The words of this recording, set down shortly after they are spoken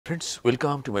Friends,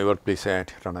 welcome to my workplace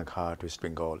at Ranaghat, West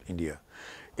Bengal, India.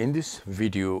 In this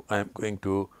video, I am going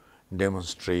to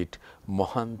demonstrate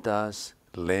Mohanta's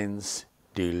lens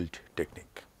tilt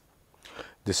technique.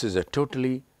 This is a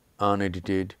totally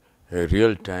unedited,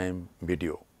 real-time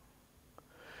video.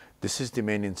 This is the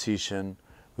main incision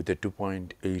with a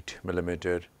 2.8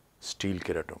 mm steel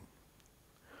keratome.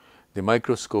 The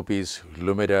microscope is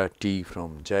Lumera-T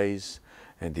from Zeiss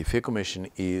and the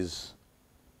Phacomachine is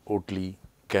Oertli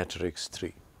Catarex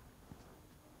 3.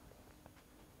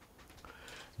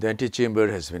 The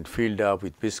antechamber has been filled up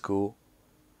with visco.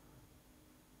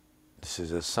 This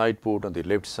is a side port on the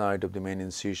left side of the main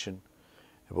incision,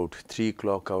 about 3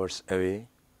 clock hours away.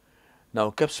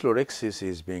 Now capsulorhexis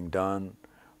is being done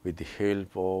with the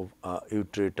help of a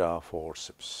Oertli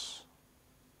forceps.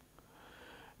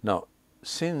 Now,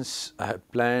 since I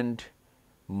have planned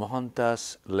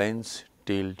Mohanta's lens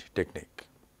tilt technique,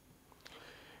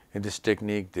 in this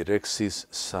technique the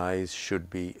rhexis size should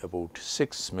be about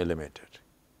 6 mm.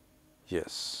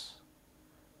 Yes,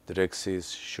 the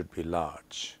rhexis should be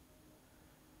large,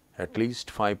 at least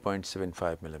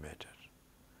 5.75 mm.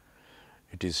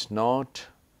 It is not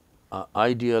an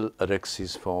ideal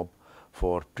rhexis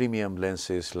for premium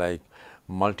lenses like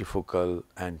multifocal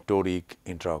and toric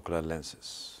intraocular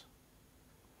lenses.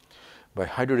 By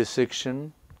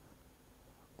hydrodissection,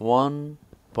 one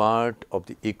part of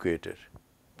the equator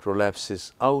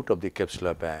prolapses out of the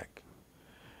capsular bag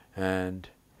and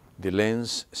the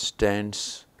lens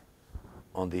stands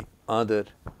on the other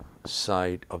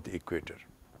side of the equator.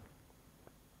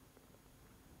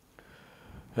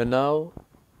 And now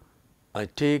I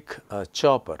take a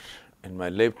chopper in my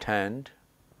left hand.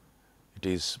 It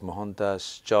is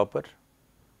Mohanta's chopper,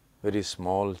 very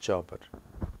small chopper.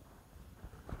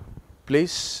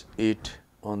 Place it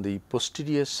on the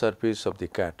posterior surface of the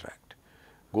cataract,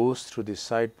 goes through the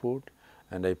side port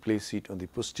and I place it on the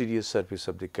posterior surface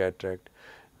of the cataract.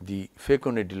 The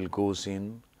phaco needle goes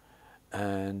in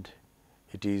and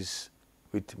it is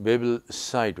with bevel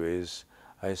sideways.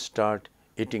 I start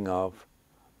eating off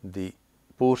the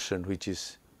portion which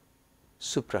is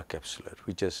supracapsular,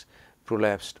 which has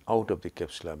prolapsed out of the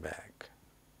capsular bag.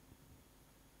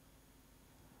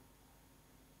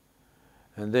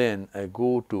 And then I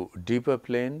go to deeper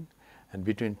plane and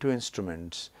between two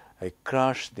instruments I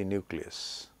crush the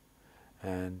nucleus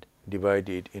and divide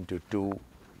it into two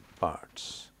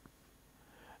parts.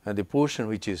 And the portion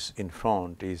which is in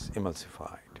front is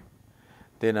emulsified.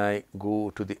 Then I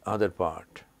go to the other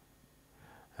part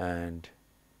and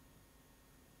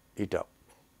eat up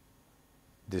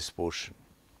this portion.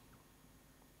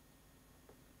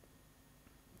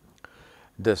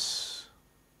 Thus,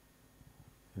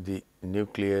 the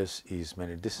nucleus is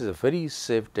managed. This is a very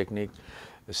safe technique.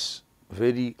 It's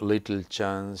very little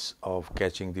chance of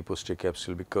catching the posterior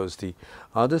capsule because the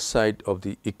other side of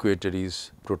the equator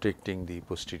is protecting the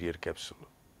posterior capsule.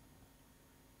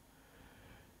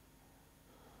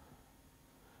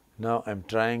 Now I am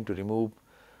trying to remove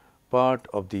part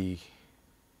of the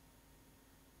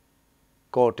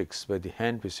cortex by the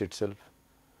handpiece itself,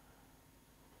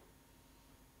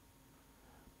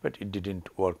 but it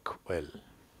didn't work well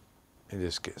in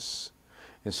this case.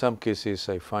 In some cases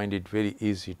I find it very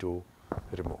easy to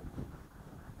remove.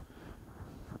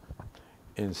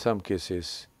 In some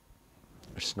cases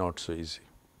it is not so easy.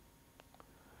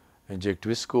 Inject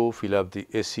visco, fill up the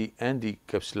AC and the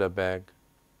capsular bag,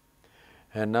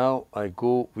 and now I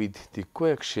go with the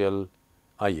coaxial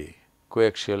IA,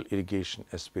 coaxial irrigation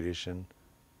aspiration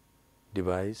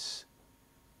device.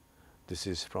 This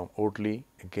is from Oertli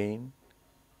again,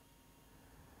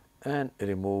 and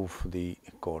remove the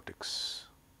cortex.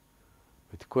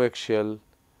 With coaxial,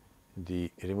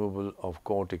 the removal of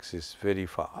cortex is very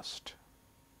fast.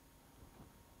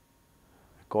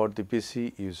 I caught the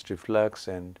PC, used reflux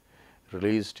and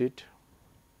released it.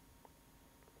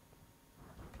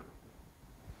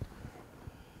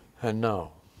 And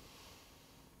now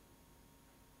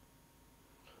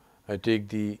I take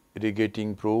the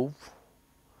irrigating probe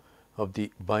of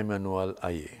the bimanual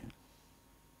IA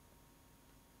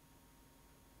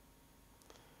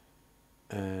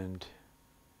and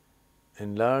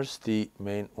enlarge the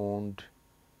main wound,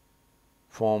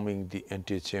 forming the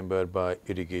antechamber by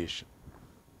irrigation.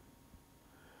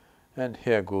 And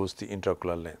here goes the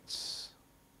intraocular lens.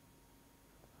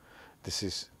 This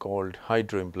is called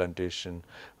hydroimplantation,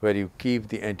 where you keep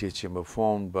the antechamber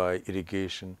formed by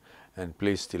irrigation and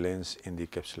place the lens in the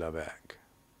capsular bag.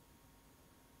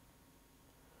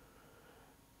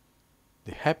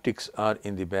 The haptics are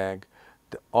in the bag.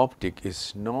 The optic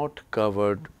is not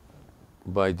covered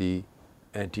by the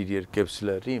anterior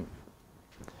capsular rim.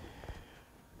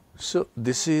 So,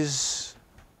 this is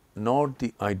not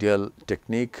the ideal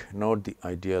technique, not the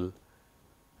ideal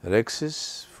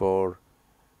rexis for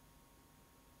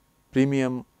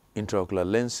premium intraocular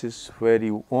lenses, where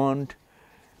you want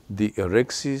the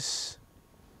rexis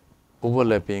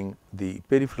overlapping the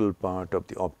peripheral part of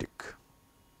the optic.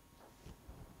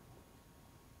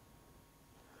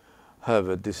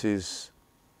 However, this is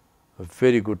a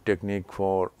very good technique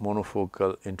for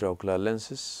monofocal intraocular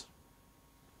lenses.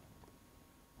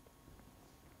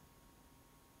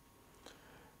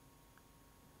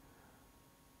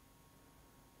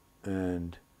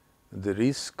 And the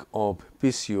risk of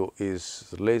PCO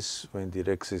is less when the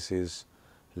rexis is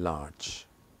large.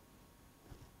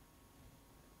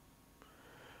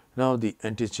 Now, the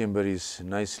antechamber is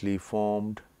nicely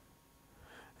formed.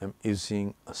 I am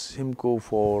using a Simcoe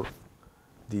for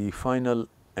the final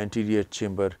anterior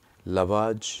chamber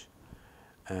lavage,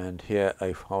 and here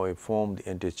how I form the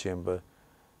antechamber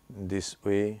this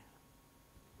way.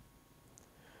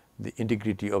 The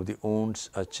integrity of the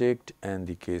wounds are checked and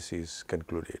the case is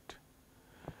concluded.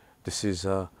 This is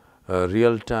a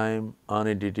real-time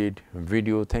unedited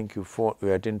video. Thank you for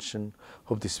your attention.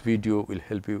 Hope this video will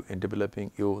help you in developing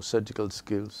your surgical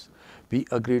skills. Be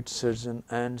a great surgeon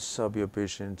and serve your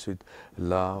patients with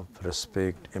love,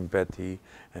 respect, empathy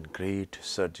and great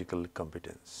surgical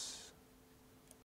competence.